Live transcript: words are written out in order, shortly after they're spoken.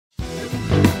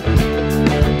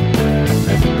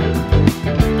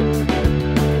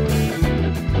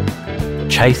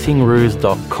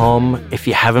chasingroos.com. If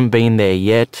you haven't been there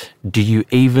yet, do you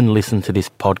even listen to this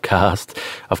podcast?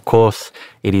 Of course,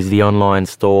 it is the online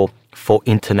store for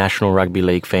international rugby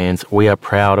league fans. We are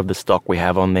proud of the stock we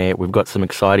have on there. We've got some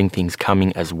exciting things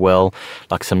coming as well,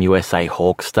 like some USA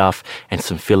Hawks stuff and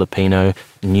some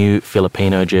new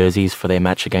Filipino jerseys for their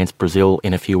match against Brazil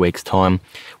in a few weeks' time.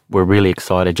 We're really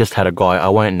excited. Just had a guy, I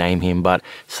won't name him, but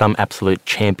some absolute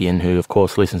champion who, of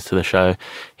course, listens to the show.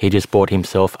 He just bought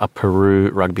himself a Peru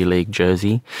Rugby League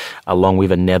jersey, along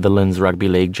with a Netherlands Rugby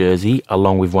League jersey,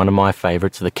 along with one of my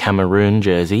favourites, the Cameroon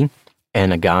jersey,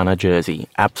 and a Ghana jersey.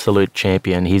 Absolute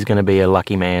champion. He's going to be a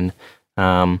lucky man.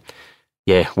 Wearing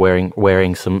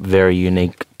some very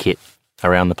unique kit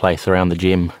around the place, around the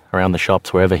gym, around the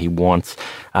shops, wherever he wants.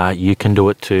 You can do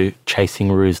it too,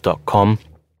 chasingroos.com.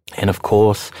 And of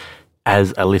course,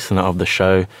 as a listener of the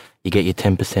show, you get your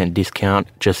 10% discount.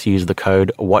 Just use the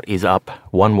code WHATISUP,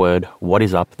 one word,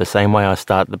 WHATISUP. The same way I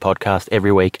start the podcast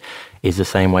every week is the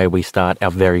same way we start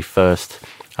our very first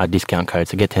discount code.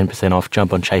 So get 10% off,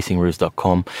 jump on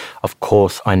chasingroos.com. Of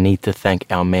course, I need to thank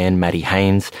our man, Matty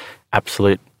Haynes,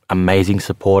 absolute amazing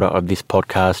supporter of this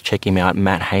podcast. Check him out,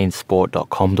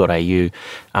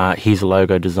 matthaynessport.com.au. His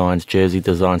logo designs, jersey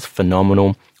designs,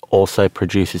 phenomenal. Also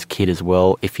produces kit as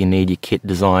well. If you need your kit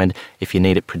designed, if you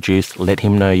need it produced, let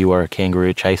him know you are a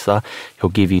Kangaroo Chaser. He'll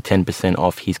give you 10%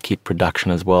 off his kit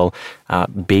production as well.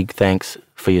 Big thanks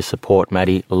for your support,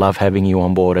 Matty. Love having you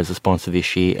on board as a sponsor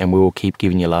this year, and we will keep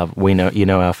giving you love. We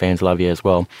know our fans love you as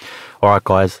well. All right,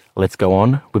 guys, let's go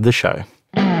on with the show.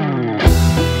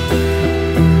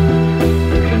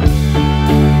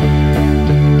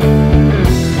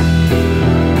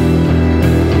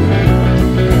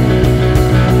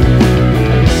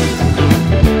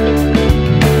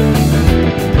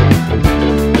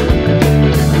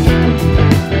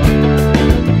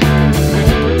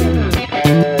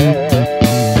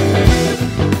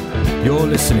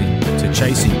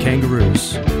 Chasing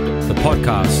Kangaroos, the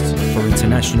podcast for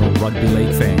international rugby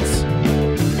league fans.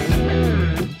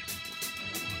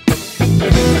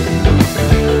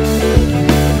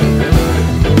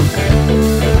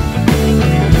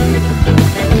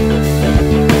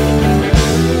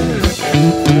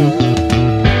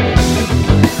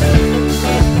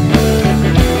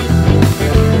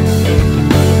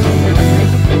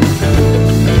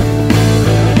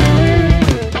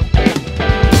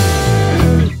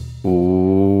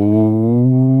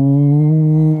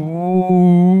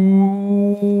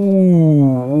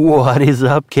 What is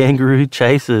up, Kangaroo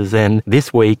Chasers? And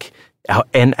this week, our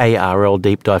NARL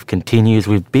deep dive continues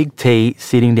with Big T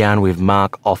sitting down with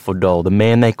Mark Offerdahl, the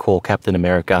man they call Captain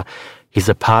America. He's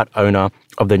a part owner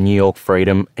of the New York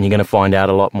Freedom, and you're going to find out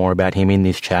a lot more about him in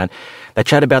this chat. They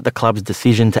chat about the club's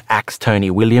decision to axe Tony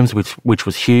Williams, which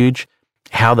was huge,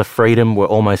 how the Freedom were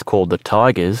almost called the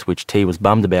Tigers, which T was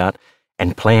bummed about,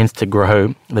 and plans to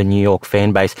grow the New York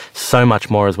fan base. So much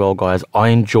more as well, guys. I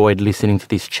enjoyed listening to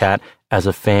this chat as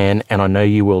a fan, and I know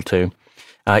you will too.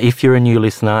 If you're a new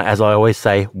listener, as I always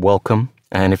say, welcome.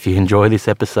 And if you enjoy this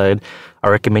episode, I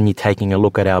recommend you taking a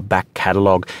look at our back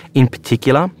catalogue. In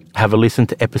particular, have a listen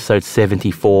to episode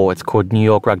 74. It's called New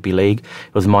York Rugby League.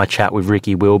 It was my chat with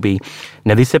Ricky Wilby.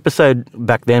 Now, this episode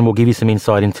back then will give you some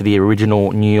insight into the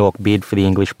original New York bid for the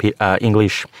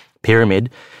English Pyramid.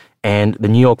 And the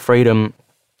New York Freedom,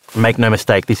 make no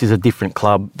mistake, this is a different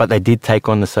club, but they did take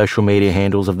on the social media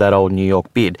handles of that old New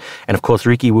York bid. And of course,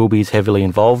 Ricky Wilby is heavily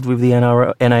involved with the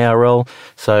NARL,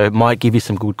 so it might give you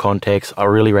some good context. I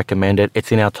really recommend it.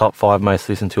 It's in our top 5 most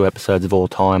listened to episodes of all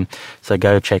time. So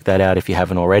go check that out if you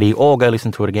haven't already, or go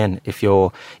listen to it again if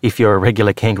you're a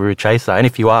regular Kangaroo Chaser. And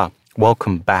if you are,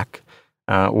 welcome back.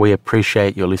 We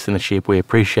appreciate your listenership. We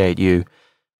appreciate you.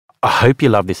 I hope you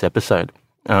love this episode.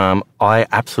 I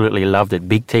absolutely loved it.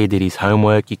 Big T did his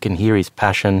homework. You can hear his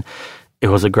passion. It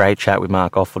was a great chat with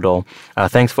Mark Offerdahl.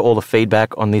 Thanks for all the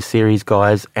feedback on this series,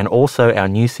 guys, and also our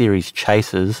new series,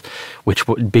 Chasers, which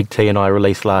Big T and I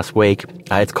released last week.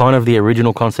 It's kind of the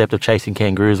original concept of Chasing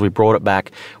Kangaroos. We brought it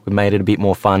back. We made it a bit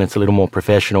more fun. It's a little more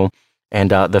professional,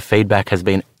 and the feedback has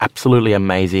been absolutely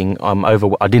amazing.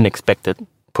 I didn't expect it,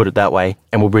 put it that way,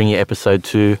 and we'll bring you episode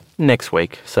 2 next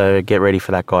week. So get ready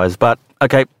for that, guys. But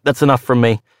okay, that's enough from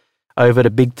me. Over to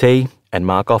Big T and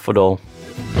Mark Offerdahl.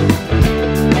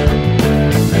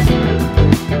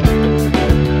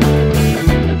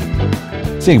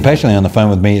 Sitting patiently on the phone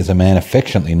with me is a man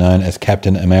affectionately known as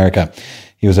Captain America.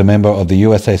 He was a member of the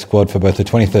USA squad for both the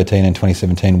 2013 and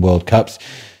 2017 World Cups.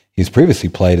 He He's previously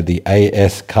played at the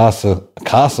AS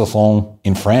Carcassonne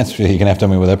in France. You're going to have to tell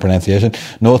me with that pronunciation.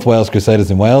 North Wales Crusaders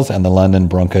in Wales and the London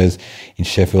Broncos in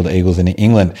Sheffield Eagles in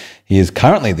England. He is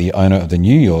currently the owner of the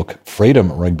New York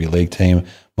Freedom Rugby League team.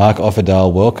 Mark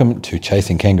Offerdahl, welcome to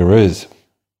Chasing Kangaroos.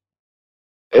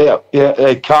 Yeah,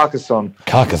 Carcassonne.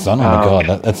 Carcassonne, oh my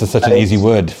God, that's such an easy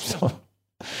word.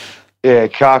 Yeah,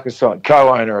 Carcassonne,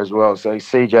 co-owner as well. So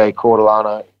CJ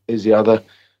Cordolano is the other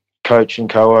coach and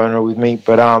co-owner with me.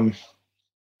 But I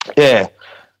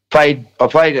played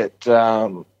at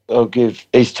I'll give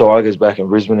East Tigers back in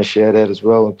Brisbane a shout out as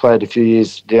well. I played a few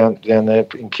years down there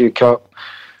in Q Cup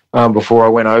before I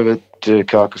went over to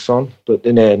Carcassonne. But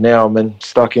now I'm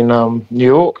stuck in New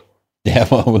York. Yeah,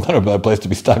 well, not a bad place to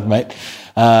be stuck, mate.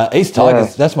 East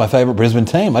Tigers, that's my favourite Brisbane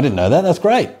team. I didn't know that. That's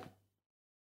great.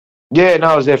 Yeah, no,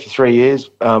 I was there for 3 years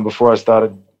before I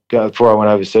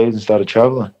went overseas and started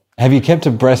travelling. Have you kept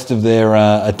abreast of their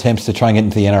attempts to try and get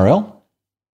into the NRL?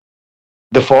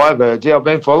 The Firebirds, yeah, I've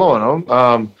been following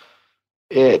them.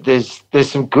 There's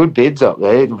some good bids up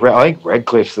there. I think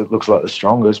Redcliffe's that looks like the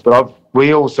strongest, but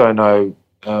we also know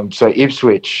so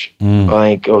Ipswich. I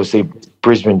think obviously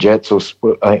Brisbane Jets, or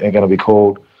I think they're going to be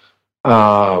called.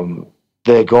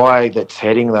 The guy that's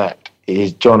heading that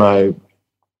is Jono.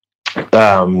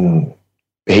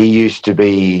 He used to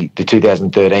be the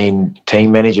 2013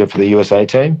 team manager for the USA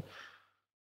team.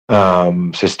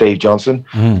 So Steve Johnson.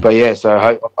 But yeah, so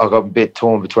I got a bit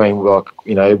torn between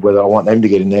whether I want them to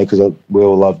get in there because we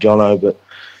all love Jono. But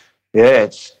yeah,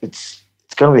 it's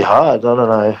going to be hard. I don't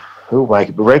know who'll make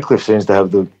it. But Redcliffe seems to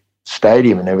have the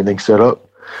stadium and everything set up.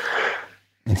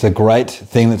 It's a great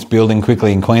thing that's building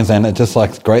quickly in Queensland. It's just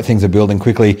like great things are building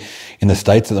quickly in the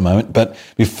States at the moment. But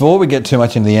before we get too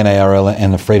much into the NARL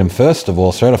and the Freedom, first of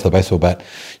all, straight off the baseball bat,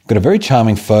 you've got a very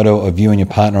charming photo of you and your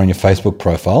partner on your Facebook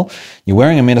profile. You're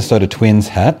wearing a Minnesota Twins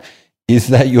hat. Is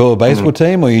that your baseball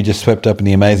team, or are you just swept up in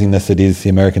the amazingness that is the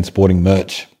American sporting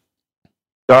merch?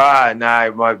 No,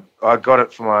 I got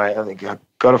it for I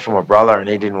got it for my brother, and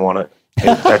he didn't want it.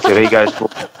 That's it. He goes for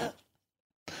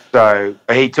So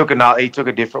he took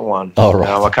a different one. Oh, right.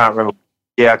 I can't remember.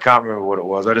 Yeah, I can't remember what it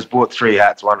was. I just bought 3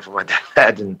 hats, one for my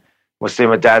dad, and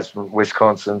my dad's from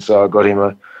Wisconsin, so I got him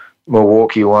a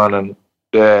Milwaukee one, and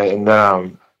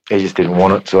he just didn't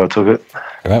want it, so I took it.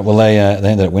 All right. Well, they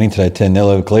ended up winning today, 10-0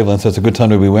 over Cleveland, so it's a good time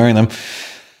to be wearing them.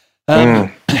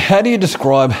 How do you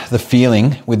describe the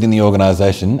feeling within the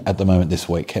organisation at the moment this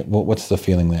week? What's the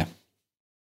feeling there?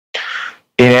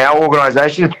 In our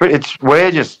organisation,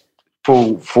 we're just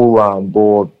full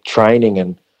board training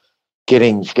and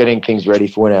getting things ready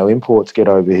for when our imports get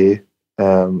over here.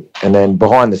 And then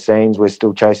behind the scenes, we're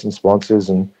still chasing sponsors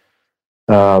and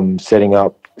setting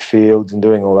up fields and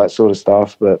doing all that sort of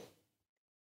stuff. But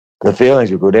the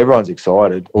feelings are good. Everyone's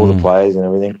excited, all the players and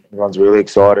everything. Everyone's really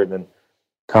excited and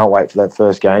can't wait for that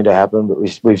first game to happen. But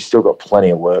we've still got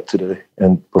plenty of work to do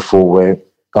and before we're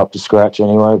up to scratch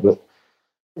anyway. But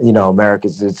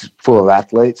it's full of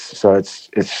athletes, so it's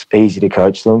easy to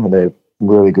coach them. And they're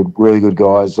really good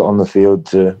guys on the field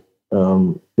to,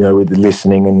 with the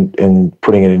listening and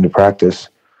putting it into practice.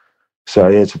 So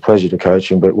yeah, it's a pleasure to coach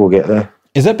them, but we'll get there.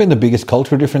 Has that been the biggest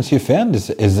cultural difference you've found? Is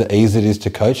it easy it is to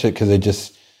coach it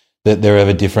because they're of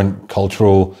a different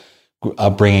cultural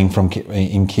upbringing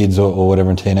in kids or whatever,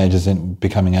 and teenagers and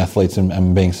becoming athletes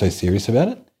and being so serious about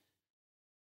it?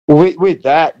 With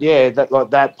that, yeah,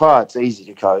 that part's easy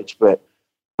to coach. But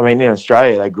I mean, in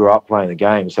Australia, they grew up playing the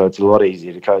game, so it's a lot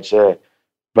easier to coach there.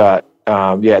 But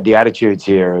the attitudes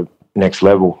here are next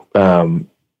level.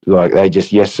 They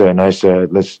just yes sir, no sir,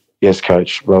 yes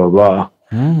coach, blah blah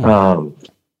blah.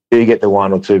 You get the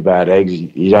 1 or 2 bad eggs,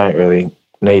 you don't really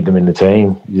need them in the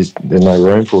team. There's no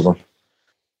room for them.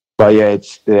 But yeah,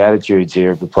 it's the attitudes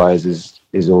here of the players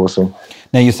is awesome.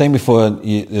 Now, you're saying before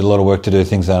you did a lot of work to do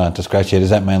things that aren't to scratch yet.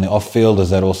 Is that mainly off-field? Is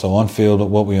that also on-field?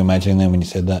 What were you imagining then when you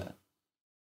said that?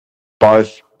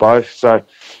 Both. So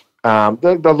a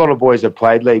lot of boys have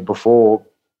played league before,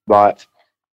 but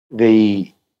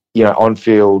the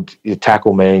on-field, your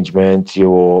tackle management,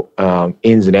 your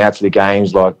ins and outs of the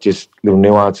games, like just little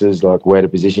nuances like where to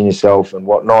position yourself and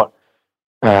whatnot,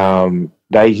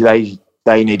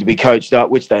 they need to be coached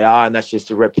up, which they are, and that's just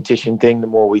a repetition thing. The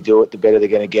more we do it, the better they're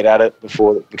going to get at it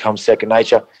before it becomes second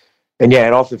nature. And yeah,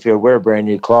 and off the field, we're a brand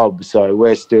new club, so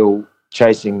we're still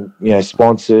chasing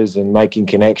sponsors and making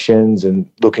connections and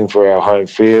looking for our home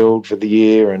field for the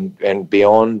year and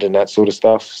beyond and that sort of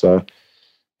stuff. So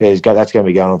yeah, that's going to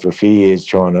be going on for a few years,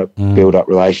 trying to build up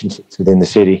relationships within the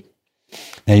city.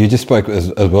 Now, you just spoke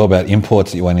as well about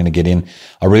imports that you're wanting to get in.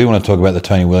 I really want to talk about the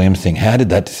Tony Williams thing. How did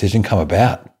that decision come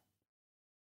about?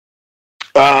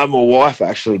 My wife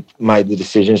actually made the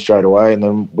decision straight away, and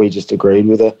then we just agreed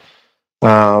with her.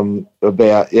 So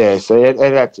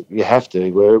you have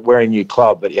to. We're a new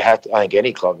club, but you have to. I think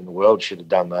any club in the world should have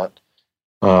done that.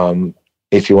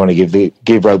 If you want to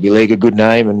give rugby league a good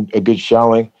name and a good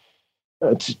showing,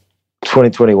 it's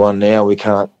 2021 now. We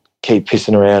can't keep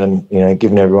pissing around and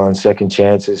giving everyone second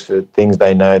chances for things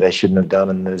they know they shouldn't have done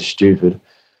and they're stupid.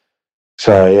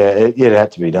 So it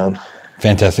had to be done.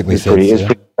 Fantastically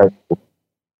said.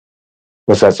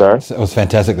 What's that, sorry? It was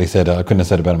fantastically said. I couldn't have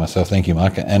said it better myself. Thank you,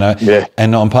 Mark. And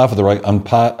on behalf of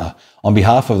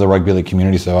the rugby league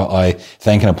community, so I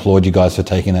thank and applaud you guys for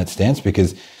taking that stance,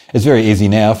 because it's very easy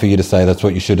now for you to say that's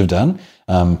what you should have done.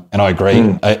 And I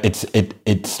agree.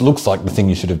 It looks like the thing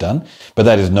you should have done, but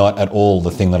that is not at all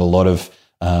the thing that a lot of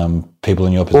people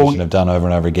in your position have done over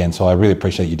and over again. So I really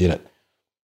appreciate you did it.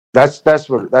 That's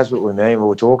what we mean when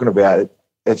we're talking about it.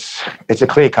 It's a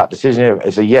clear-cut decision.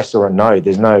 It's a yes or a no.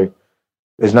 There's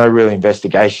no real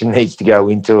investigation needs to go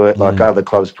into it. Like other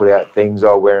clubs put out things,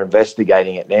 we're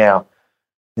investigating it now.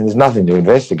 And there's nothing to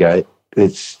investigate.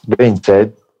 It's been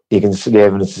said. You can see the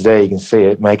evidence is there. You can see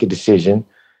it, make a decision.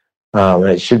 And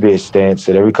it should be a stance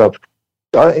that every club...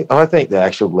 I think the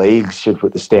actual leagues should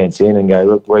put the stance in and go,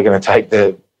 look, we're going to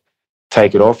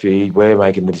take it off you. We're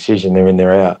making the decision. They're in,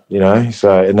 they're out,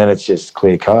 So, and then it's just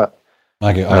clear cut. I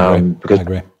agree. Because I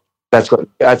agree. That's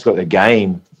got the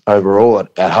game overall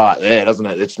at heart there, doesn't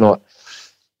it? It's not,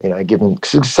 given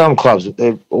some clubs,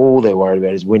 all they're worried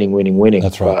about is winning.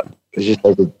 That's right. But it's just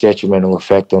a detrimental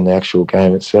effect on the actual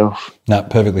game itself. No,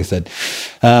 perfectly said.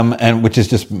 And which has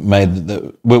just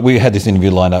made we had this interview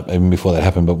lined up even before that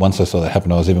happened, but once I saw that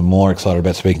happen, I was even more excited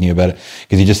about speaking to you about it,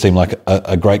 because you just seem like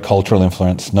a great cultural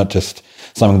influence, not just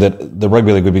something that the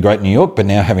rugby league would be great in New York, but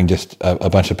now having just a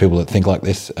bunch of people that think like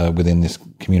this within this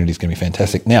community is going to be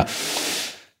fantastic. Now,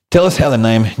 tell us how the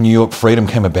name New York Freedom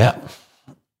came about.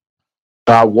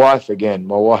 Wife again.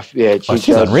 My wife, she's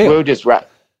unreal.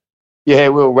 We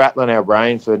were rattling our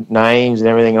brain for names and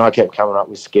everything, and I kept coming up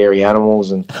with scary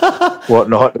animals and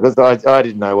whatnot, because I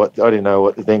didn't know what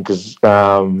to think.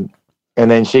 And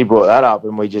then she brought that up,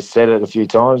 and we just said it a few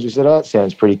times. We said, "Oh, it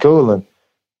sounds pretty cool." And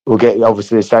we'll get,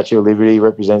 obviously, the Statue of Liberty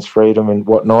represents freedom and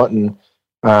whatnot, and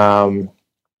we ran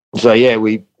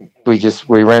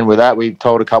with that. We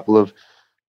told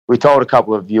a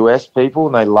couple of US people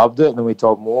and they loved it, and then we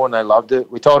told more and they loved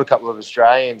it. We told a couple of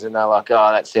Australians and they're like,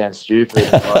 "Oh, that sounds stupid."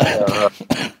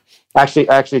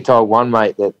 Actually told one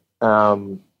mate that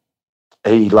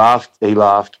he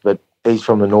laughed, but he's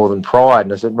from the Northern Pride,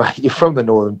 and I said, "Mate, you're from the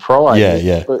Northern Pride.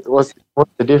 Yeah. What's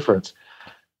the difference?"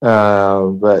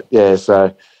 So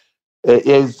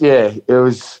it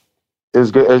was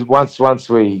good. It was once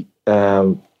we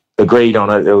agreed on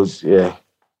it. It was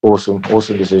awesome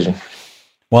decision.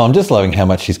 Well, I'm just loving how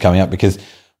much she's coming up, because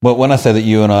when I say that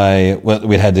you and I,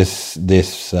 we'd had this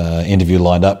interview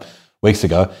lined up weeks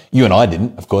ago, you and I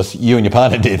didn't, of course, you and your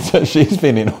partner did. So she's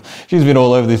been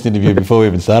all over this interview before we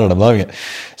even started. I'm loving it.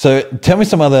 So tell me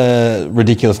some other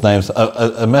ridiculous names.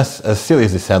 A mess, as silly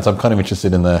as this sounds, I'm kind of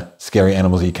interested in the scary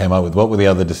animals that you came up with. What were the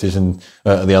other decisions,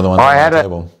 the other ones on the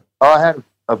table? I had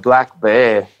a black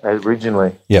bear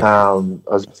originally. Yeah. I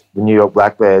was the New York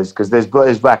Black Bears, because there's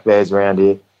black bears around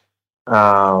here.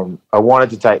 I wanted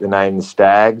to take the name the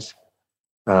Stags,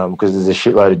 because there's a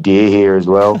shitload of deer here as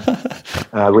well.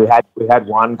 We had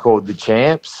one called the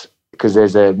Champs, because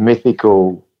there's a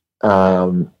mythical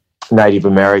Native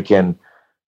American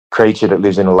creature that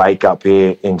lives in a lake up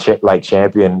here in Lake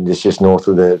Champion. It's just north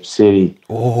of the city.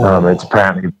 It's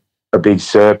apparently a big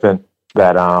serpent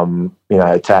that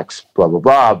attacks blah blah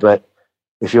blah. But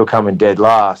if you're coming dead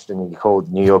last and you're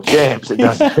called New York Champs, it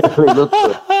doesn't really look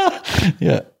good.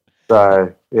 Yeah.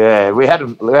 So we had a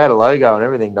logo and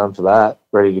everything done for that,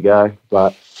 ready to go.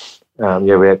 But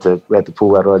we had to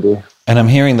pull that idea. And I'm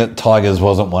hearing that Tigers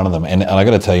wasn't one of them. And I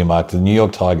got to tell you, Mark, the New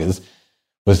York Tigers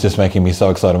was just making me so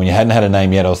excited. When you hadn't had a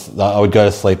name yet, I would go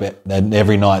to sleep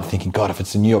every night thinking, God, if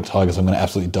it's the New York Tigers, I'm going to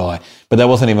absolutely die. But that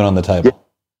wasn't even on the table.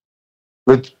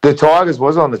 Yeah. The Tigers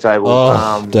was on the table.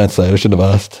 Don't say. I should have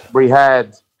asked. We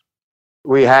had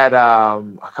I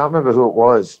can't remember who it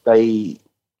was.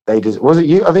 Was it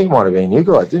you? I think it might have been you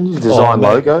guys. Didn't you design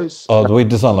logos? We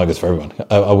designed logos for everyone.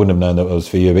 I wouldn't have known that it was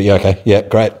for you, but yeah, okay. Yeah,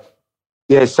 great.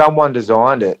 Yeah, someone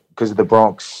designed it because of the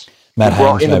Bronx. Matt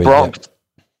Haynes, in the Bronx.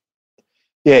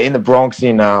 Yeah, in the Bronx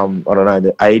in, I don't know,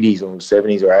 the 80s or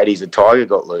 70s or 80s, the tiger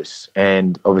got loose.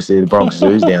 And obviously the Bronx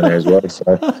Zoo's down there as well.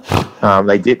 So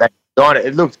they designed it.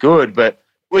 It looked good, but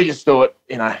we just thought,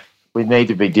 we need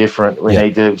to be different. We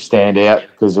need to stand out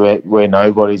because we're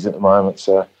nobodies at the moment.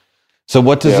 So So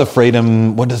what does the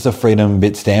freedom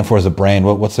bit stand for as a brand?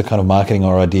 What's the kind of marketing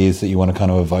or ideas that you want to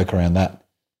kind of evoke around that?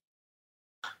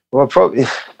 Well, probably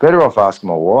better off asking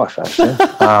my wife, actually.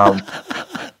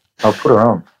 I'll put her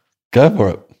on. Go for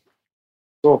it.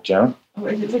 Talk, Jan. Oh,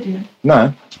 is it video?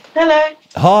 No. Hello.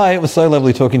 Hi, it was so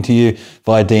lovely talking to you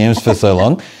via DMs for so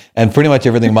long. And pretty much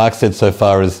everything Mark said so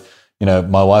far is,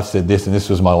 my wife said this and this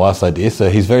was my wife's idea. So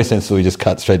he's very sensible. He just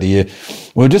cut straight to you.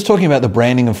 We were just talking about the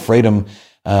branding of Freedom.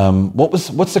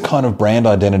 What's the kind of brand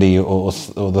identity or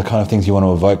the kind of things you want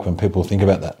to evoke when people think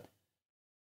about that?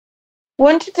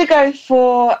 Wanted to go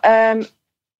for a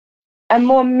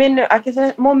more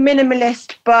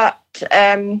minimalist, but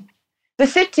the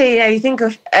city. You think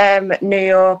of New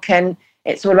York, and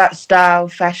it's all about style,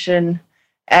 fashion,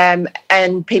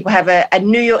 and people have a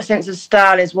New York sense of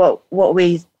style. Is what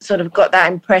we sort of got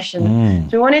that impression.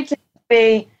 So we wanted to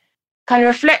be kind of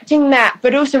reflecting that,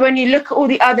 but also when you look at all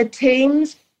the other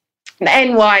teams, the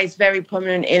NY is very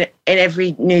prominent in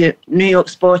every New York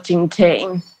sporting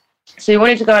team. So we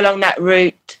wanted to go along that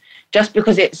route just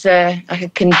because it's a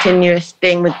continuous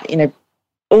thing with,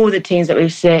 all the teams that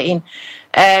we've seen.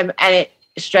 And it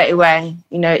straight away,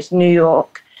 it's New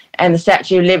York, and the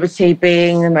Statue of Liberty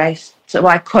being the most sort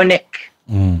of iconic,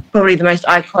 probably the most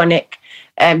iconic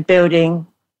building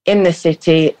in the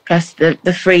city, plus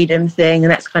the freedom thing,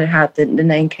 and that's kind of how the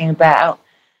name came about.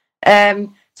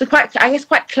 So quite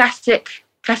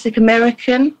classic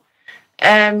American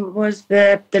was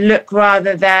the look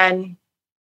rather than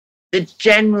the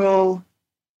general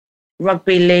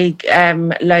rugby league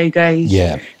logos.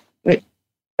 Yeah, which,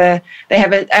 they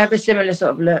have a similar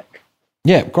sort of look.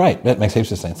 Yeah, great. That makes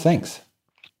heaps of sense. Thanks.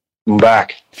 I'm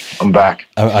back.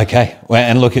 Okay. Well,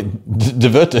 and look,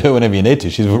 divert to her whenever you need to.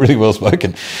 She's really well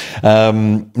spoken.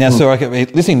 Now, so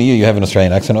listening to you have an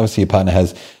Australian accent. Obviously, your partner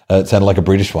has it sounded like a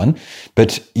British one.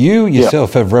 But you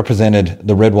yourself have represented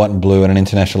the red, white and blue at an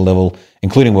international level,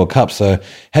 including World Cup. So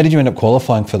how did you end up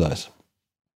qualifying for those?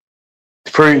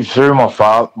 Through my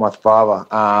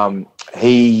father.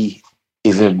 He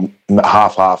is a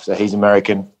half-half. So he's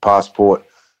American passport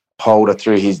holder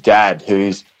through his dad,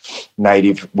 who's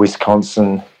native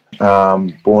Wisconsin,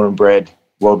 born and bred,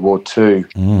 World War II.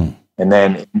 And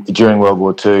then during World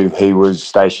War II, he was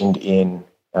stationed in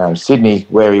Sydney,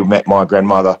 where he met my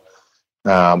grandmother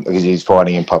because he was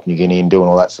fighting in Papua New Guinea and doing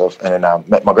all that stuff. And then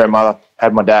met my grandmother,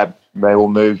 had my dad. They all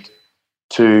moved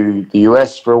to the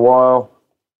US for a while.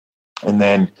 And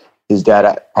then his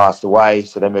dad passed away,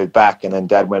 so they moved back. And then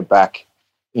Dad went back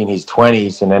in his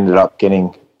 20s and ended up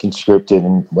getting conscripted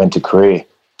and went to Korea.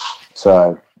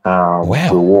 So wow.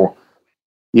 For the war.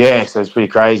 Yeah, so it's pretty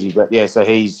crazy. But yeah, so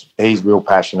he's real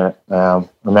passionate,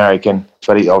 American,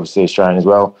 but he's obviously Australian as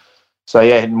well. So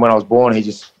yeah, and when I was born, he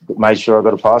just made sure I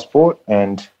got a passport,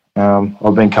 and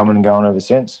I've been coming and going ever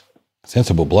since.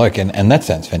 Sensible bloke, and that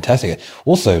sounds fantastic.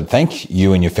 Also, thank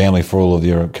you and your family for all of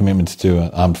your commitments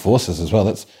to armed forces as well.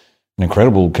 That's an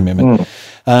incredible commitment.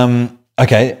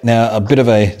 Okay, now a bit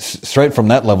of straight from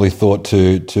that lovely thought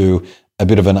to a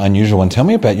bit of an unusual one. Tell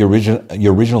me about your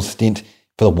original stint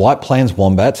for the White Plains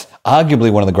Wombats,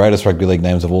 arguably one of the greatest rugby league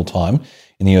names of all time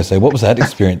in the USA. What was that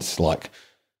experience like?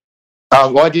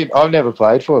 I've never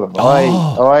played for them.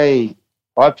 I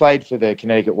played for the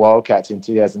Connecticut Wildcats in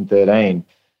 2013,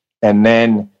 and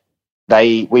then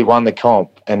we won the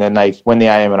comp, and then when the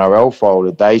AMNRL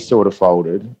folded, they sort of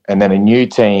folded, and then a new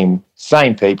team,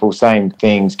 same people, same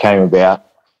things came about,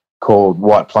 called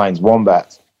White Plains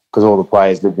Wombats, because all the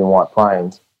players lived in White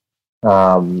Plains.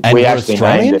 And we you're actually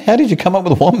Australian? How did you come up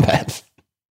with Wombats?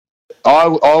 I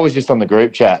was just on the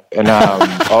group chat, and I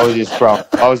was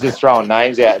just throwing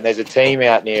names out. And there's a team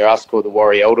out near us called the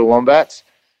Warrielda Wombats,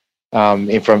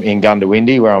 in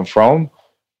Gundawindi, where I'm from.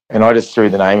 And I just threw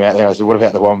the name out there. I said, "What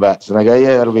about the Wombats?" And they go,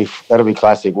 "Yeah, that'll be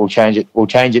classic. We'll change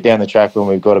it down the track when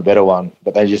we've got a better one."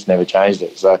 But they just never changed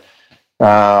it. So,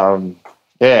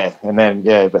 yeah, and then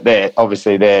but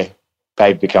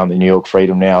they've become the New York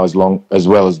Freedom now, as well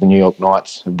as the New York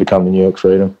Knights have become the New York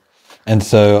Freedom. And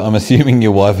so I'm assuming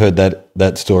your wife heard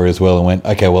that story as well and went,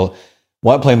 "Okay, well,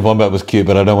 White Plains Wombat was cute,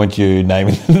 but I don't want you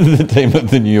naming the team of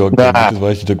the New York team," which is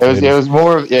why she took it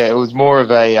was more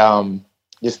of a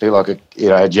just like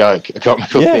a joke, a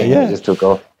comical thing. Yeah. It just took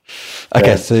off.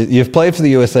 Okay, so you've played for the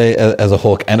USA as a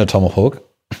Hawk and a Tomahawk.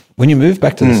 When you moved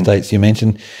back to the States, you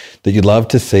mentioned that you'd love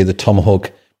to see the Tomahawk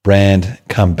brand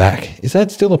come back. Is that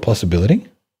still a possibility?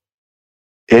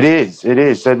 It is.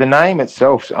 So the name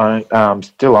itself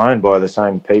still owned by the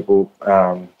same people,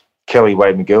 Kelly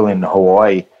Wade McGill in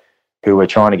Hawaii, who were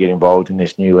trying to get involved in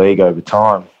this new league over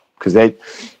time, because they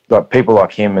like people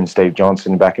like him and Steve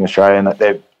Johnson back in Australia, and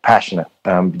passionate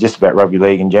just about rugby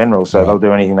league in general, so they'll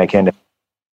do anything they can to.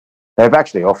 They've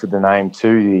actually offered the name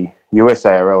to the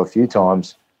USARL a few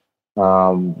times,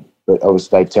 but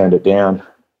obviously they've turned it down.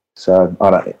 So I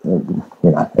don't,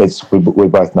 it's we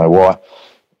both know why,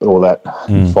 all that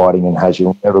fighting and hashing,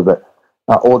 whatever. But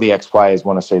all the ex-players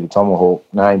want to see the Tomahawk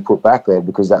name put back there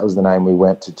because that was the name we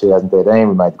went to 2013.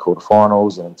 We made the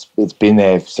quarterfinals, and it's been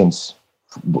there since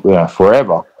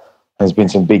forever. There's been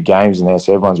some big games in there,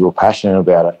 so everyone's real passionate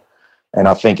about it. And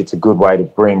I think it's a good way to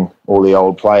bring all the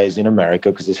old players in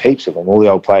America, because there's heaps of them, all the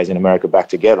old players in America back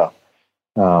together.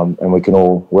 And we can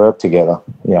all work together.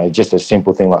 Just a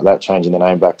simple thing like that, changing the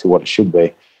name back to what it should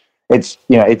be. It's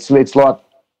like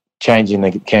changing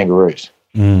the Kangaroos.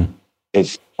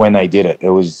 It's when they did it. It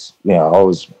was, I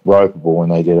was ropeable when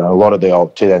they did it. A lot of the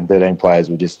old 2013 players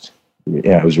were just,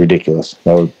 it was ridiculous.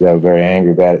 They were very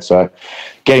angry about it. So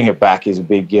getting it back is a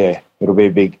big, it'll be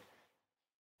a big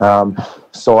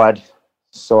side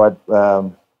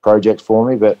project for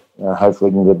me, but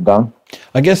hopefully we can get it done.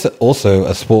 I guess also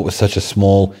a sport with such a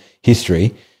small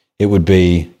history, it would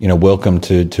be, welcome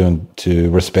to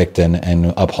respect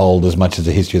and uphold as much as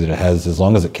the history that it has, as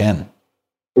long as it can.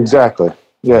 Exactly.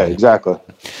 Yeah, exactly.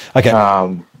 Okay.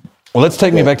 Well, let's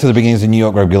take me back to the beginnings of New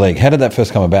York Rugby League. How did that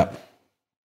first come about?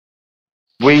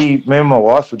 Me and my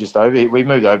wife were just over here. We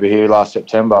moved over here last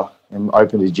September and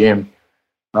opened a gym.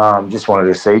 Just wanted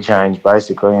a sea change,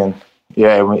 basically, and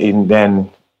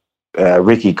then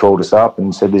Ricky called us up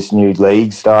and said this new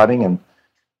league starting, and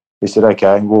we said,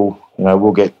 okay, we'll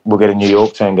get a New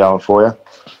York team going for you.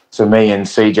 So me and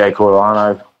CJ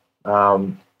Corlano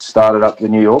started up the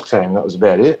New York team. That was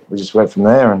about it. We just went from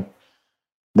there, and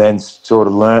then sort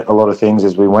of learnt a lot of things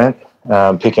as we went,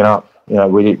 picking up.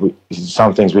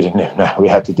 Some things we didn't even know we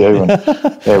had to do,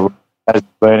 and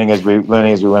learning as we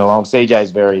went along.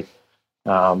 CJ's very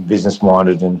business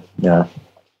minded, and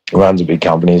runs a big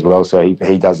company as well, so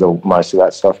he does most of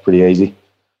that stuff pretty easy.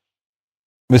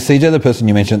 Was CJ the person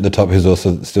you mentioned at the top who's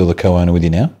also still the co-owner with you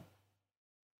now?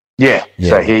 Yeah.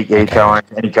 So he co-owns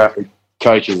and he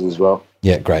coaches as well.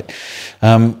 Yeah, great.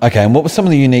 Okay, and what were some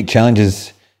of the unique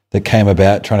challenges that came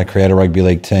about trying to create a rugby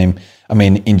league team? I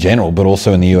mean, in general, but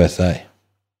also in the USA?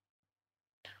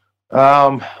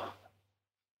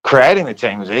 Creating the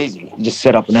team was easy. You just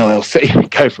set up an LLC and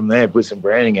go from there, put some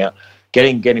branding out.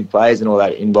 Getting players and all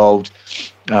that involved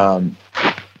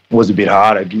was a bit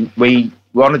harder. We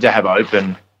wanted to have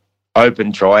open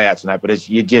tryouts and that, but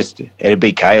it'd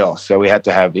be chaos. So we had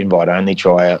to have invite-only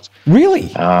tryouts. Really?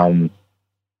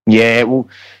 Yeah. Well,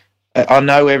 I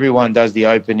know everyone does the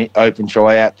open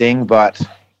tryout thing, but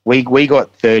we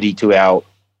got 30 to our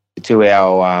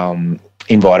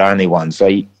invite-only one. So.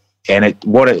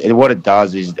 What it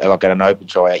does is, like at an open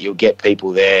tryout, you'll get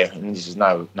people there, and this is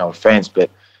no offence, but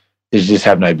they just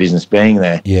have no business being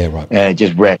there. Yeah, right. And it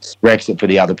just wrecks it for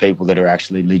the other people that are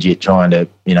actually legit trying to,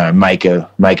 make a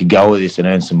go of this and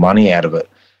earn some money out of it.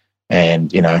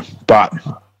 And, but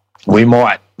we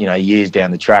might, years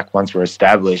down the track, once we're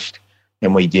established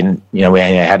and we didn't, we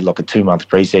had like a 2-month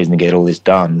preseason to get all this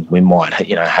done, we might,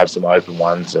 have some open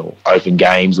ones or open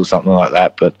games or something like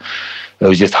that. But it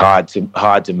was just hard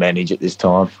to manage at this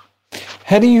time.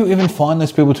 How do you even find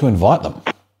those people to invite them?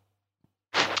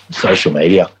 Social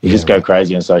media. You just go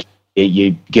crazy on social media.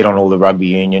 You get on all the rugby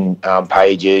union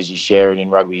pages, you share it in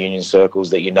rugby union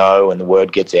circles that and the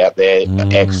word gets out there.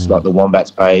 X, like the Wombats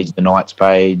page, the Knights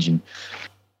page,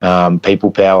 and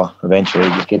People Power eventually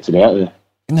just gets it out there.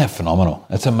 Isn't that phenomenal?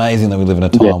 It's amazing that we live in a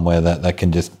time where that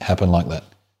can just happen like that.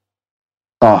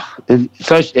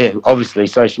 Obviously,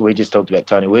 social. We just talked about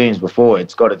Tony Williams before.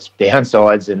 It's got its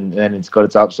downsides and then it's got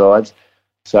its upsides.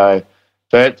 So,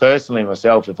 personally,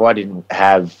 myself, if I didn't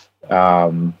have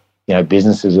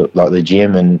businesses like the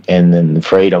gym and then the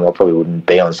freedom, I probably wouldn't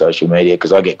be on social media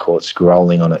because I get caught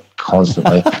scrolling on it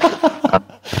constantly.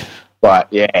 But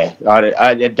yeah,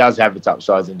 it does have its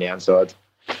upsides and downsides.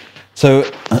 So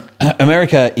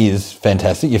America is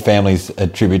fantastic. Your family's a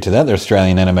tribute to that. They're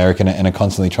Australian and American and are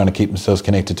constantly trying to keep themselves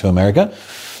connected to America.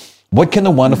 What can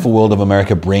the wonderful world of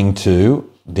America bring to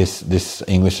this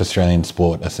English Australian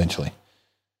sport, essentially?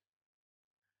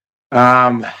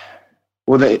 Well,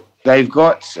 they've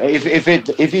got,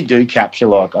 if you do capture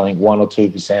like I think 1 or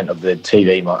 2% of the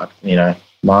TV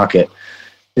market,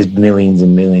 there's millions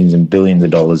and millions and billions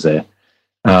of dollars there.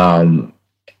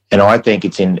 And I think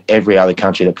it's in every other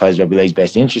country that plays rugby league's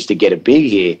best interest to get it big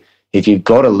here. If you've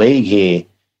got a league here,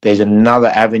 there's another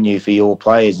avenue for your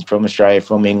players from Australia,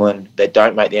 from England, that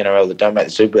don't make the NRL, that don't make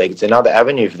the Super League. It's another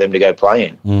avenue for them to go play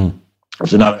in.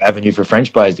 It's another avenue for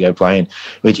French players to go play in,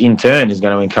 which in turn is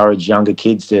going to encourage younger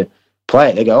kids to play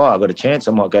it. They go, I've got a chance.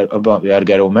 I might be able to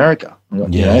go to America. You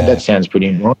know, that sounds pretty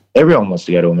important. Everyone wants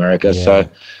to go to America. Yeah.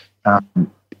 So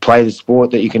play the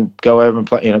sport that you can go over and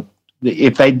play. You know,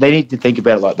 if they need to think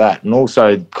about it like that. And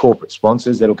also corporate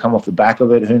sponsors that'll come off the back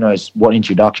of it. Who knows what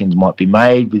introductions might be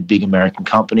made with big American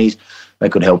companies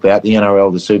that could help out the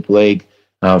NRL, the Super League,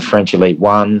 French Elite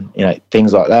One, you know,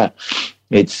 things like that.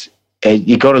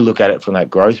 You got to look at it from that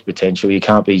growth potential. You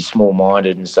can't be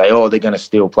small-minded and say, oh, they're going to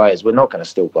steal players. We're not going to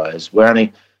steal players. We're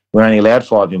only allowed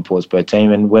 5 imports per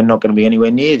team, and we're not going to be anywhere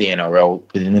near the NRL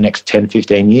within the next 10,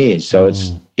 15 years. So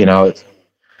it's, you know,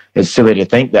 it's silly to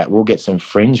think that. We'll get some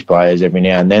fringe players every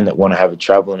now and then that want to have a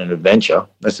travel and an adventure.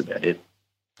 That's about it.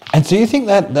 And so you think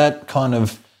that kind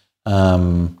of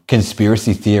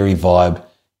conspiracy theory vibe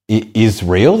is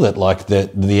real, that like the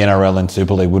NRL and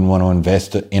Super League wouldn't want to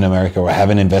invest in America or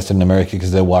haven't invested in America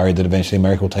because they're worried that eventually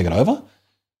America will take it over?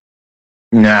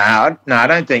 No, I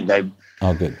don't think they...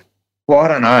 Oh, good. Well, I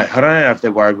don't know. I don't know if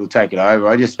they're worried we'll take it over.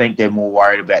 I just think they're more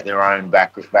worried about their own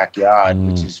backyard,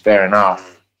 which is fair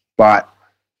enough. But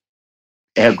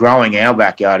growing our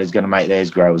backyard is going to make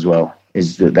theirs grow as well.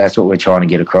 That's what we're trying to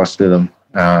get across to them.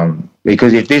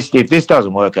 Because if this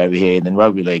doesn't work over here, then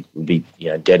rugby league would be, you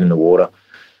know, dead in the water.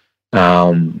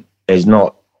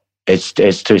 It's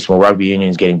too small. Rugby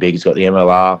union's getting big. It's got the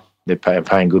MLR. They're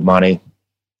paying good money.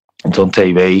 It's on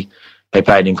TV. They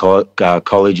paid in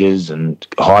colleges and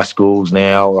high schools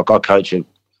now. Like I coach at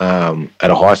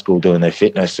a high school doing their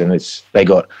fitness, and they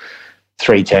got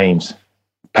 3 teams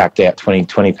packed out, 20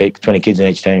 kids in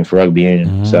each team for rugby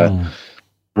union. So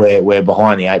we're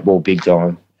behind the 8 ball big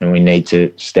time, and we need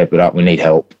to step it up. We need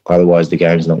help. Otherwise, the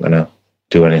game's not going to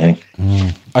do anything.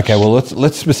 Okay, well,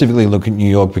 let's specifically look at New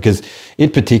York, because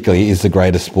it particularly is the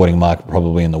greatest sporting market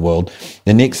probably in the world.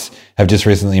 The Knicks have just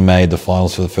recently made the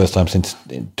finals for the first time since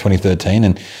 2013,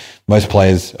 and most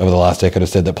players over the last decade have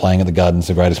said that playing at the Garden's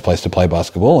the greatest place to play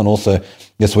basketball. And also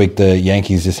this week the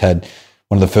Yankees just had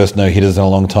one of the first no-hitters in a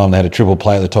long time. They had a triple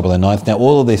play at the top of the ninth. Now,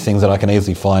 all of these things that I can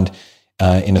easily find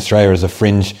in Australia as a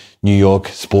fringe New York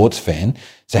sports fan.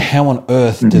 So how on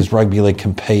earth does rugby league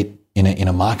compete in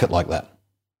a market like that?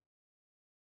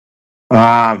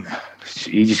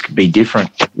 You just be different.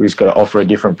 We just got to offer a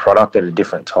different product at a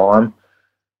different time.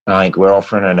 I think we're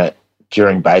offering it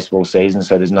during baseball season,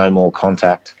 so there's no more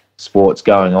contact sports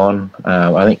going on.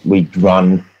 I think we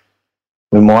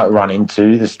might run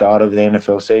into the start of the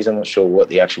NFL season. I'm not sure what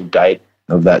the actual date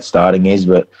of that starting is,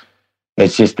 but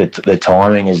it's just that the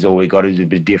timing is all we got to do a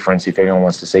bit difference if anyone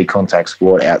wants to see contact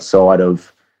sport outside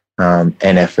of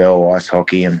NFL, ice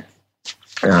hockey, and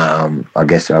I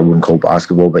guess I wouldn't call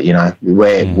basketball, but you know,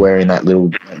 we're in that little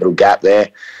gap there,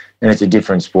 and it's a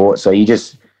different sport. So you're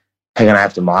going to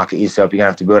have to market yourself. You're going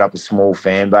to have to build up a small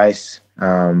fan base.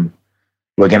 We're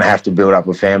going to have to build up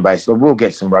a fan base. So we'll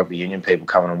get some rugby union people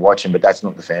coming and watching, but that's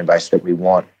not the fan base that we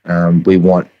want. We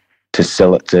want to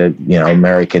sell it to, you know,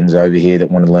 Americans over here that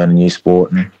want to learn a new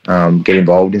sport and get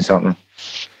involved in something.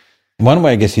 One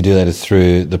way I guess you do that is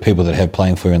through the people that have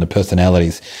playing for you and the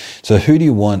personalities. So who do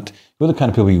you want? Who are the kind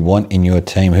of people you want in your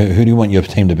team? Who do you want your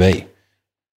team to be?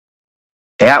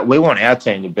 We want our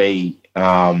team to be.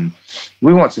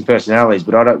 We want some personalities,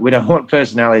 but we don't want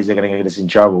personalities that are going to get us in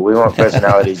trouble. We want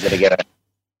personalities that are going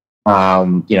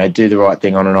to, do the right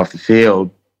thing on and off the field,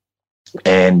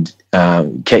 and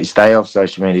stay off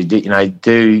social media.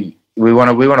 We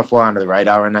want to fly under the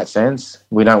radar in that sense.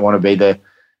 We don't want to be the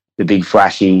big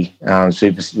flashy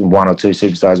one or two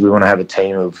superstars. We want to have a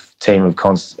team of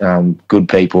good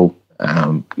people.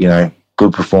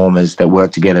 Good performers that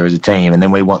work together as a team, and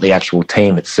then we want the actual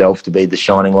team itself to be the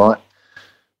shining light.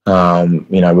 We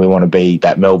want to be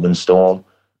that Melbourne Storm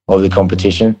of the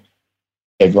competition.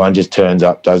 Everyone just turns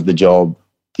up, does the job.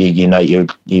 You're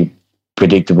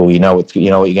predictable. You know what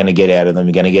you're going to get out of them.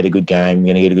 You're going to get a good game.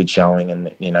 You're going to get a good showing,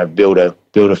 and build a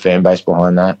fan base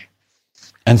behind that.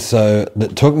 And so,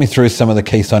 talk me through some of the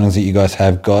key signings that you guys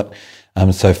have got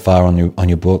so far on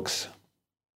your books.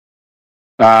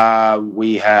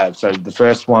 We have. So the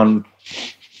first one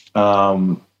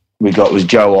we got was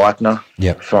Joe Eichner.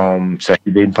 Yep. So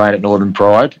he'd been playing at Northern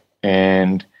Pride.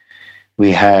 And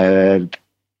we had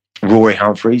Rory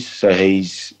Humphries. So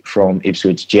he's from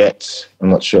Ipswich Jets. I'm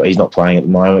not sure. He's not playing at the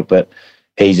moment, but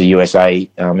he's a USA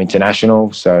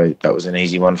international. So that was an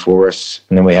easy one for us.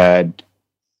 And then we had,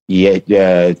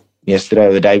 yesterday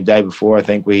or the day before, I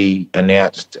think we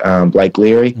announced Blake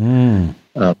Leary.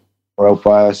 Royal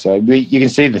player. So you can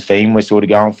see the theme we're sort of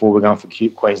going for. We're going for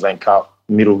Queensland Cup,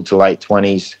 middle to late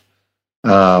 20s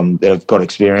that have got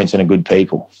experience and are good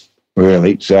people,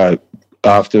 really. So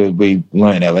after we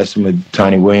learned our lesson with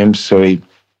Tony Williams, so we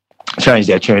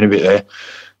changed our tune a bit there.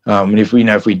 And if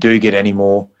we do get any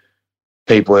more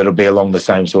people that'll be along the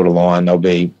same sort of line. They'll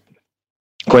be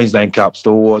Queensland Cup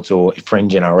stalwarts or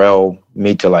fringe NRL,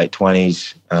 mid to late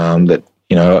 20s, that,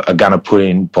 you know, are going to put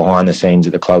in behind the scenes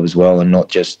at the club as well, and not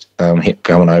just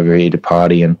going over here to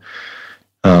party and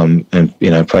you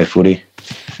know, play footy.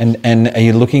 And are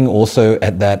you looking also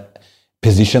at that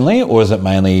positionally, or is it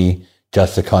mainly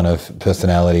just a kind of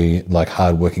personality, like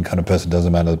hard-working kind of person,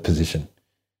 doesn't matter the position?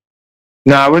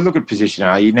 No, we look at position.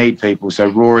 You need people. So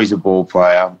Rory's a ball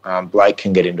player. Blake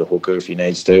can get into hooker if he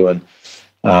needs to, and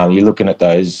you're looking at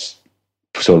those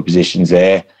sort of positions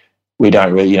there. We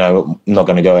don't really, you know, I'm not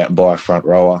going to go out and buy a front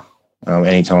rower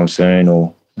anytime soon,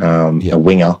 or a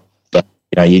winger. But,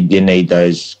 you know, you need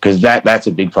those, because that's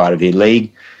a big part of it.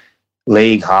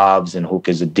 League halves and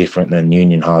hookers are different than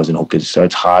union halves and hookers, so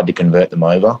it's hard to convert them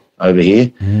over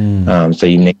here. So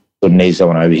you need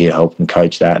someone over here to help them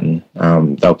coach that, and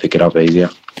they'll pick it up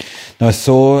easier. Now, I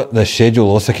saw the schedule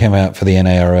also came out for the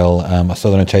NARL. I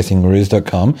saw that on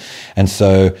ChasingRoos.com. And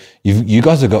so you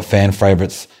guys have got fan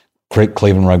favourites,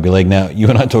 Cleveland Rugby League. Now, you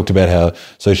and I talked about how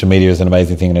social media is an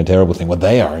amazing thing and a terrible thing. Well,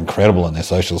 they are incredible on their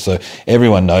socials. So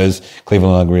everyone knows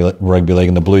Cleveland Rugby League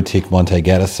and the blue tick Monte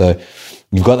Gaddis. So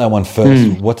you've got that one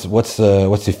first. What's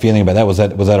your feeling about that? Was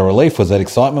that a relief? Was that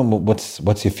excitement?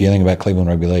 What's your feeling about Cleveland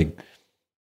Rugby League?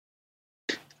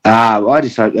 I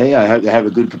just hope they have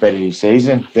a good competitive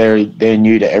season. They're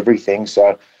new to everything,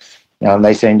 so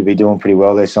they seem to be doing pretty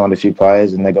well. They signed a few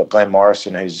players, and they got Glenn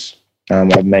Morrison, who's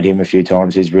I've met him a few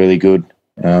times. He's really good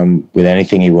with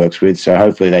anything he works with. So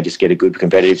hopefully they just get a good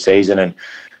competitive season, and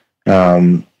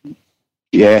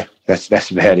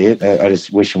that's about it. I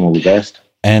just wish them all the best.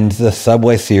 And the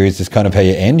Subway Series is kind of how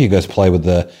you end. You guys play with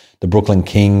the Brooklyn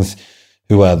Kings,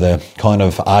 who are the kind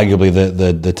of arguably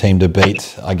the team to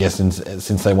beat, I guess,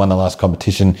 since they won the last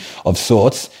competition of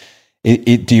sorts.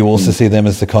 Do you also see them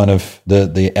as the kind of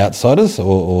the outsiders,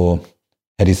 or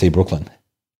how do you see Brooklyn?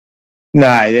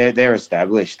 No, they're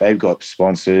established. They've got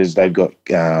sponsors, they've got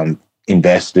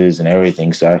investors and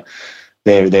everything. So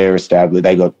they're established.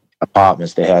 They got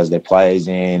apartments to house their players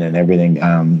in and everything.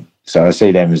 So I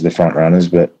see them as the front runners.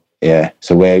 But yeah,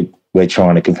 so we're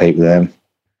trying to compete with them.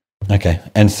 Okay,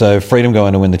 and so Freedom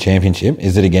going to win the championship.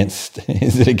 Is it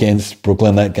against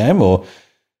Brooklyn that game, or?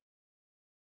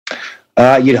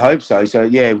 You'd hope so. So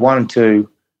yeah, 1 and 2.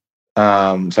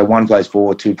 So 1 plays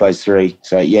 4, 2 plays 3.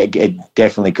 So yeah, it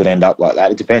definitely could end up like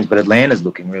that. It depends, but Atlanta's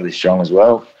looking really strong as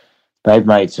well. They've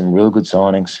made some real good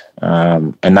signings,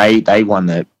 and they won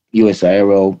the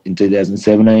USARL in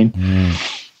 2017.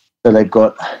 So they've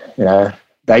got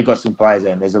some players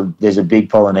there, and there's a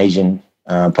big Polynesian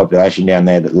population down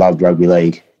there that love rugby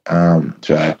league.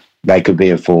 So they could be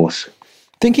a force.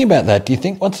 Thinking about that, do you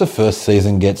think once the first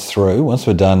season gets through, once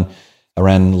we're done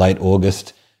around late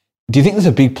August, do you think there's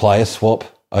a big player swap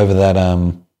over that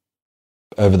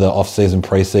over the off-season,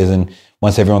 pre-season,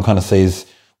 once everyone kind of sees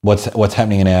what's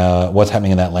happening in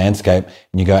that landscape,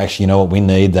 and you go, actually, you know what, we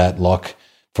need that lock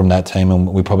from that team, and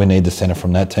we probably need the centre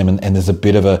from that team, and there's a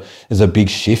big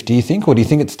shift, do you think, or do you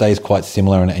think it stays quite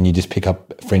similar and you just pick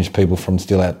up fringe people from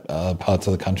still out parts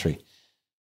of the country?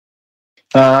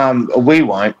 We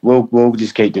won't. We'll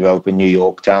just keep developing New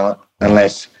York talent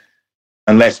unless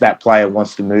that player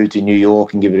wants to move to New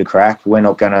York and give it a crack. We're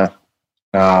not going to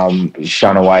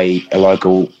shun away a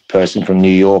local person from New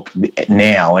York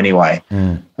now anyway.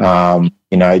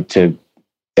 To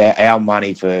our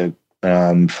money for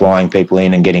flying people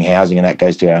in and getting housing, and that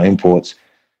goes to our imports.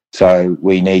 So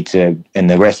we need to, and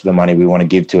the rest of the money we want to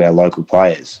give to our local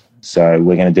players. So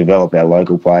we're going to develop our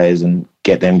local players and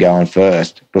get them going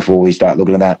first before we start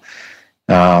looking at that.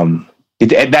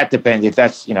 That depends. If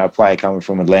that's, a player coming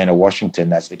from Atlanta, Washington,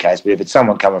 that's the case. But if it's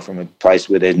someone coming from a place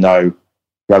where there's no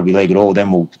rugby league at all,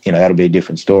 then that'll be a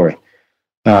different story.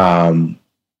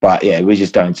 But yeah, we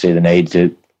just don't see the need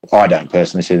to. I don't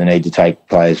personally see the need to take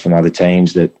players from other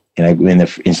teams that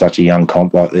in such a young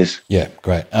comp like this. Yeah,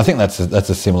 great. I think that's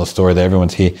a similar story there.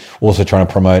 Everyone's here also trying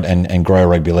to promote and grow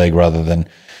rugby league rather than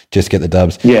just get the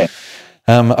dubs. Yeah.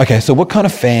 Okay, so what kind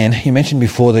of fan, you mentioned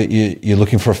before that you're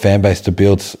looking for a fan base to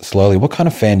build slowly. What kind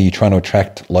of fan are you trying to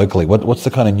attract locally? What's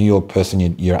the kind of New York person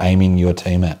you're aiming your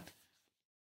team at?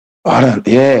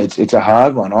 It's a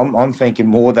hard one. I'm thinking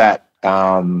more that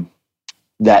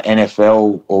that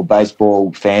NFL or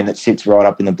baseball fan that sits right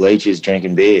up in the bleachers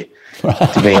drinking beer,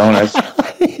 to be honest.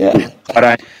 Yeah.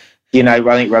 I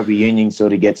think rugby union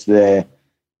sort of gets the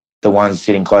ones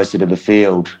sitting closer to the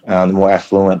field, the more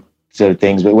affluent sort of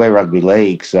things, but we're rugby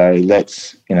league, so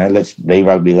let's be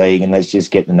rugby league and let's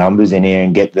just get the numbers in here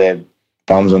and get the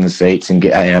bums on the seats and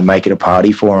get make it a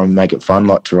party for them, make it fun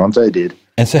like Toronto did.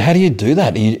 And so how do you do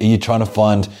that? Are you trying to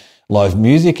find live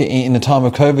music in the time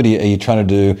of COVID? Are you trying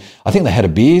to do? I think they had a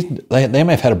beer. They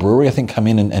may have had a brewery. I think come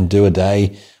in and do a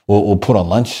day or put on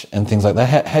lunch and things like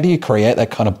that. How do you create that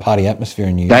kind of party atmosphere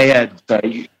in New York? They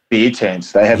had beer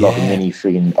tents. They had like a mini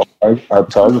friggin'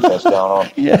 Oktoberfest going on.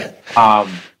 Yeah.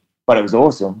 But it was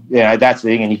awesome. Yeah, that's the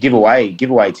thing. And you give away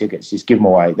tickets. Just give them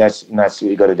away. That's what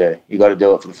you got to do. You got to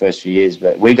do it for the first few years.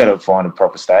 But we got to find a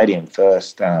proper stadium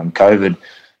first. COVID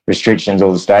restrictions,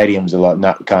 all the stadiums are like,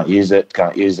 no, can't use it.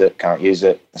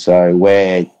 So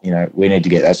we need to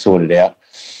get that sorted out.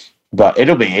 But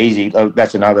it'll be easy.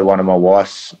 That's another one of my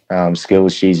wife's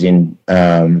skills. She's in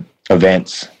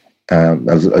events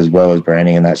as well as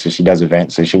branding and that. So she does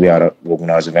events. So she'll be able to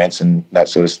organise events and that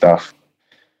sort of stuff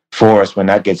for us when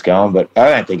that gets going. But I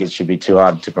don't think it should be too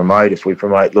hard to promote. If we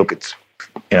promote, look, it's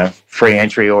free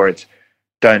entry or it's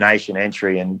donation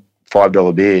entry and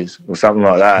 $5 beers or something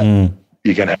like that.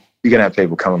 You're gonna have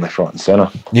people coming left, right, and centre.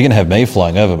 You're gonna have me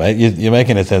flying over, mate. You're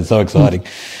making it sound so exciting.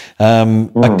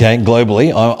 Okay,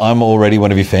 globally, I'm already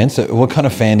one of your fans. So, what kind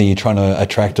of fan are you trying to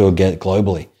attract or get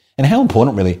globally? And how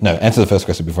important, really? No, answer the first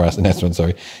question before I ask the next one.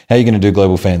 Sorry. How are you going to do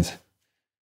global fans?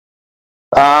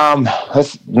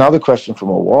 That's another question for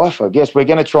my wife. I guess we're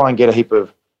going to try and get a heap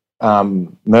of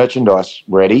merchandise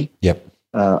ready. Yep.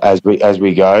 As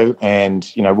we go,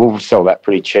 and we'll sell that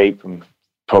pretty cheap, and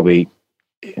probably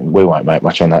we won't make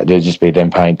much on that. It'll just be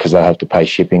them paying because they have to pay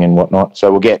shipping and whatnot.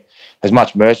 So we'll get as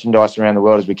much merchandise around the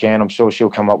world as we can. I'm sure she'll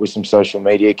come up with some social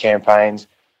media campaigns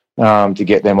to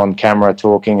get them on camera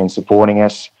talking and supporting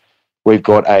us. We've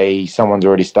got someone's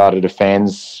already started a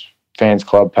fans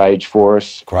club page for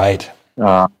us. Great.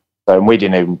 So we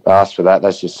didn't even ask for that.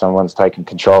 That's just someone's taken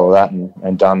control of that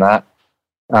and done that.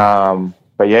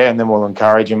 But yeah, and then we'll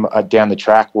encourage them down the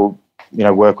track. We'll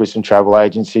work with some travel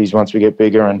agencies once we get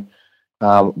bigger and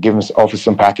offer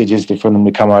some packages for them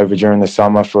to come over during the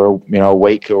summer for a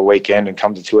week or a weekend and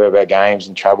come to 2 of our games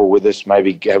and travel with us.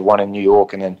 Maybe have one in New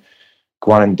York and then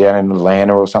one down in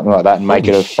Atlanta or something like that, and make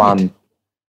it a fun.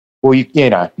 Well,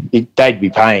 they'd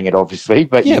be paying it, obviously,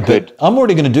 but you could. But I'm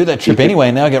already going to do that trip anyway.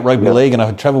 Now I get rugby league and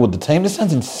I travel with the team. This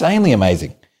sounds insanely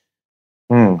amazing.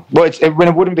 Well, it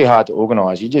wouldn't be hard to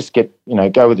organise. You just go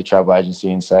with the travel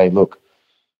agency and say, look,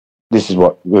 this is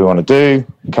what we want to do.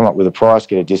 Come up with a price,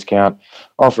 get a discount,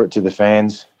 offer it to the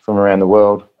fans from around the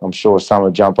world. I'm sure some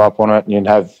would jump up on it, and you'd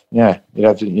have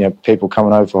people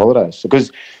coming over for holidays.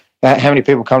 Because how many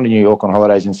people come to New York on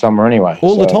holidays in summer anyway?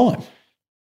 All the time.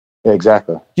 Yeah,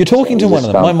 exactly. You're talking to one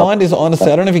of them. My mind is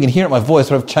honestly, I don't know if you can hear it in my voice,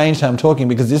 but I've changed how I'm talking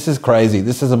because this is crazy.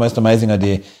 This is the most amazing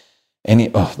idea.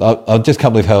 I just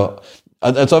can't believe how.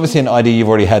 It's obviously an idea you've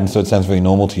already had, and so it sounds very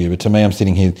normal to you. But to me, I'm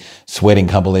sitting here sweating,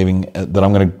 can't believing that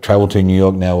I'm going to travel to New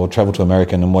York now or travel to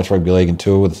America and watch rugby league and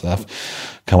tour with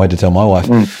stuff. Can't wait to tell my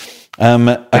wife.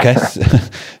 Okay,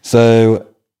 so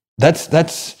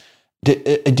that's.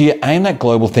 Do you aim that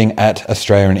global thing at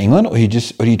Australia and England, or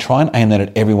do you try and aim that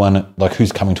at everyone, like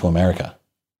who's coming to America?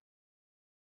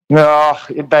 No,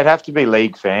 they'd have to be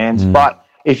league fans. But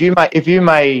if you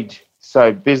made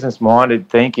so business minded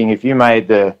thinking, if you made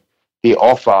the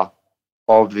offer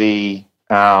of the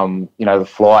the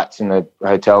flights and the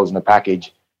hotels and the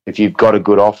package, if you've got a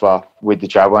good offer with the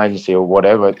travel agency or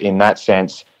whatever, in that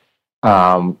sense,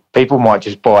 people might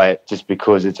just buy it just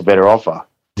because it's a better offer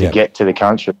to get to the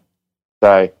country.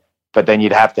 So, but then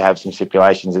you'd have to have some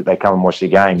stipulations that they come and watch the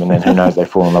game, and then who knows, they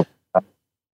fall in love.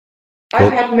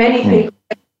 I've had many people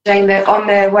saying they're on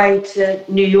their way to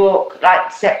New York,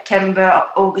 like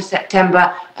August,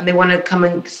 September, and they want to come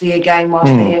and see a game whilst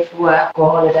they're here for work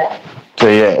or holiday. So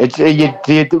yeah,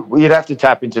 you'd have to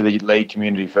tap into the league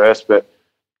community first, but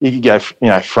you could go,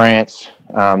 France,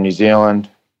 New Zealand,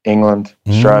 England,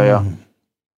 Australia,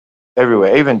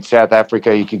 everywhere, even South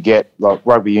Africa. You could get like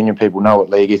rugby union people know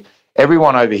what league is.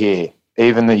 Everyone over here,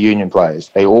 even the union players,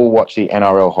 they all watch the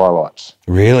NRL highlights.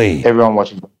 Really? Everyone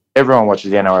watches the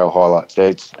NRL highlights.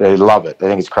 They love it. They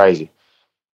think it's crazy.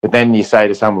 But then you say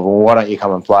to some of them, well, why don't you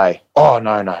come and play? Oh,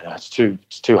 no, it's too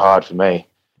hard for me.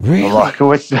 Really? I'm like,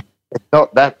 well, it's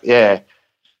not that, yeah.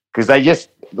 Because they just,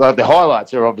 like, the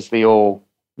highlights are obviously all,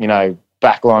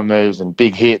 backline moves and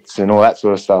big hits and all that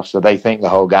sort of stuff. So they think the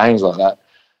whole game's like that.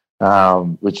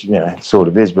 Which sort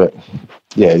of is, but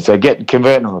yeah. So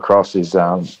converting them across is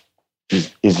going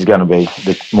to be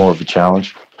more of a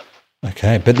challenge.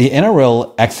 Okay, but the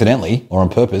NRL accidentally or on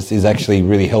purpose is actually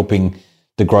really helping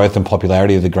the growth and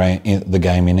popularity of the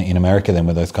game in America. Then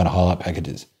with those kind of highlight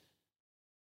packages.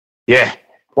 Yeah,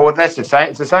 well, that's the same.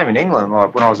 It's the same in England.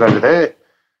 Like when I was over there,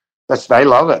 they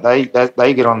love it.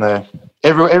 They get on the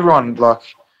everyone like.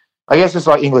 I guess it's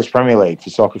like English Premier League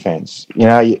for soccer fans.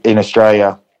 In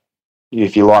Australia.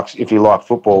 if you like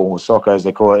football or soccer, as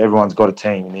they call it, everyone's got a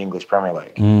team in the English Premier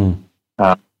League.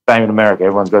 Same in America,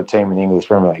 everyone's got a team in the English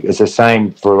Premier League. It's the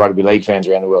same for rugby league fans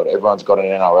around the world. Everyone's got an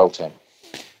NRL team.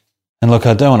 And look,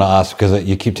 I don't want to ask because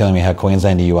you keep telling me how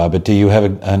Queenslander you are, but do you have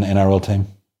an NRL team?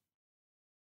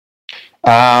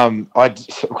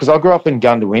 Because I grew up in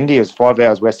Goondiwindi, it was 5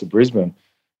 hours west of Brisbane.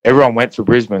 Everyone went for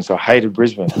Brisbane, so I hated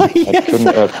Brisbane.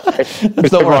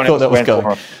 That's not where I thought that was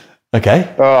going.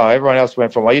 Okay. Oh, everyone else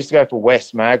went from. I used to go for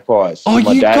West Magpies. Oh,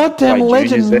 my you dad goddamn played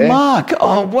legend, juniors there. Mark.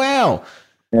 Oh, wow.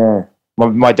 Yeah.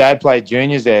 My dad played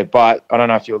juniors there, but I don't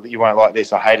know if you won't like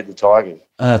this. I hated the Tigers.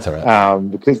 Oh, that's all right.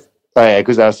 Because they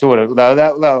were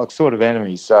sort of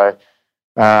enemies. So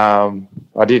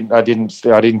I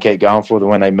didn't keep going for them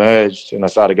when they merged, and I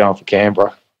started going for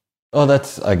Canberra. Oh,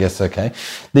 that's, I guess, okay.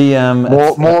 The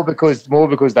more because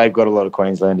they've got a lot of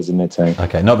Queenslanders in their team.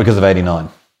 Okay, not because of 89.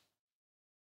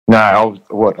 No, I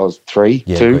was 3,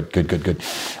 Yeah, 2. Good.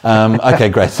 Okay,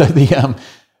 great. So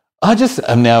I just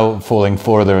am now falling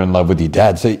further in love with your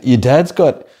dad. So your dad's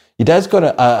got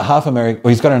a half American. Well,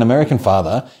 he's got an American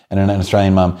father and an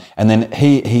Australian mum, and then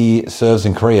he serves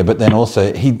in Korea. But then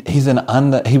also he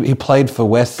played for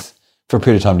West for a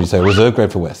period of time. Did you say reserve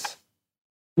grade for West?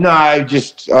 No, I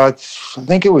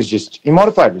think it was just he might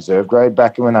have played reserve grade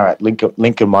back when they were at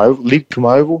Lincoln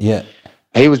Oval. Yeah.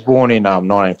 He was born in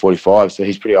 1945, so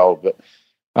he's pretty old. But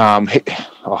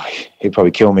he'd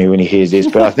probably kill me when he hears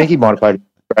this. But I think he might have played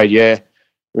grade,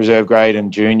 reserve grade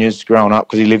and juniors growing up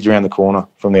because he lived around the corner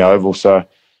from the Oval. So,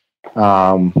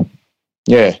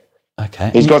 yeah.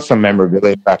 Okay. He's got some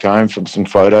memorabilia back home from some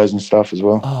photos and stuff as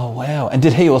well. Oh, wow. And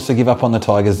did he also give up on the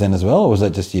Tigers then as well, or was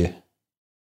that just you?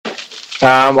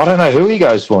 I don't know who he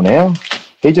goes for now.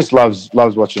 He just loves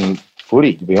watching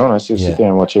footy, to be honest. He'll sit there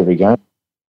and watch every game.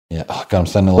 Yeah. Oh, God, I'm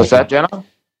starting to like What's that, Jenna?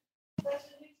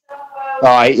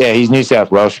 Oh, yeah, he's New South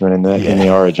Welshman in the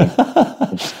Origin.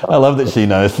 I love that she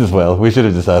knows as well. We should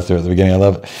have just asked her at the beginning. I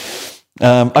love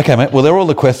it. Okay, mate. Well, they're all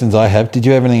the questions I have. Did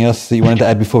you have anything else that you wanted to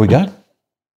add before we go?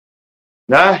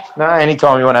 No.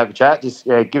 Anytime you want to have a chat, just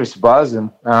give us a buzz, and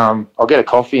I'll get a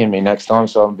coffee in me next time,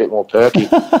 so I'm a bit more perky.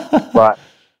 But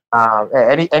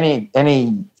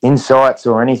any insights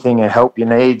or anything and help you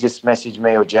need, just message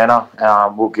me or Jenna.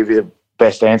 We'll give you the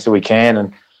best answer we can,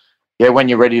 and when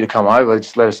you're ready to come over,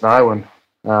 just let us know, and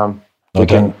don't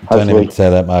even say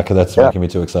that, Mark. That's making me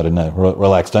too excited. No,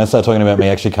 relax. Don't start talking about me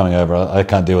actually coming over. I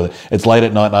can't deal with it. It's late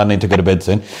at night and I need to go to bed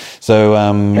soon. So,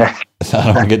 so I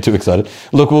don't want to get too excited.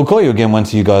 Look, we'll call you again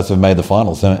once you guys have made the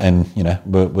finals, and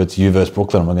it's you versus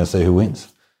Brooklyn. We're going to see who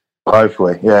wins.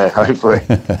 Hopefully.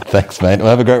 Thanks, mate. Well,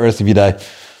 have a great rest of your day.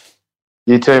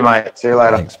 You too, mate. See you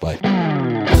later. Thanks, bye.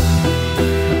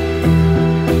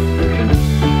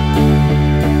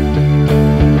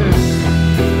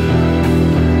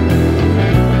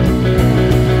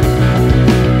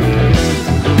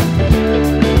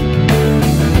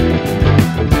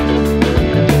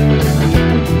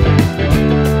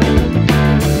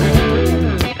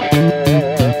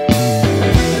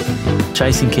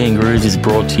 Chasing Kangaroos is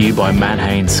brought to you by Matt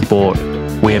Haynes Sport.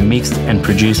 We are mixed and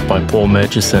produced by Paul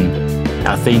Murchison.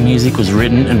 Our theme music was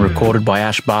written and recorded by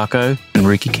Ash Barco and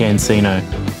Ricky Cancino.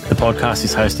 The podcast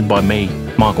is hosted by me,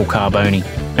 Michael Carboni,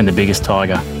 and the biggest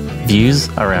tiger. Views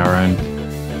are our own.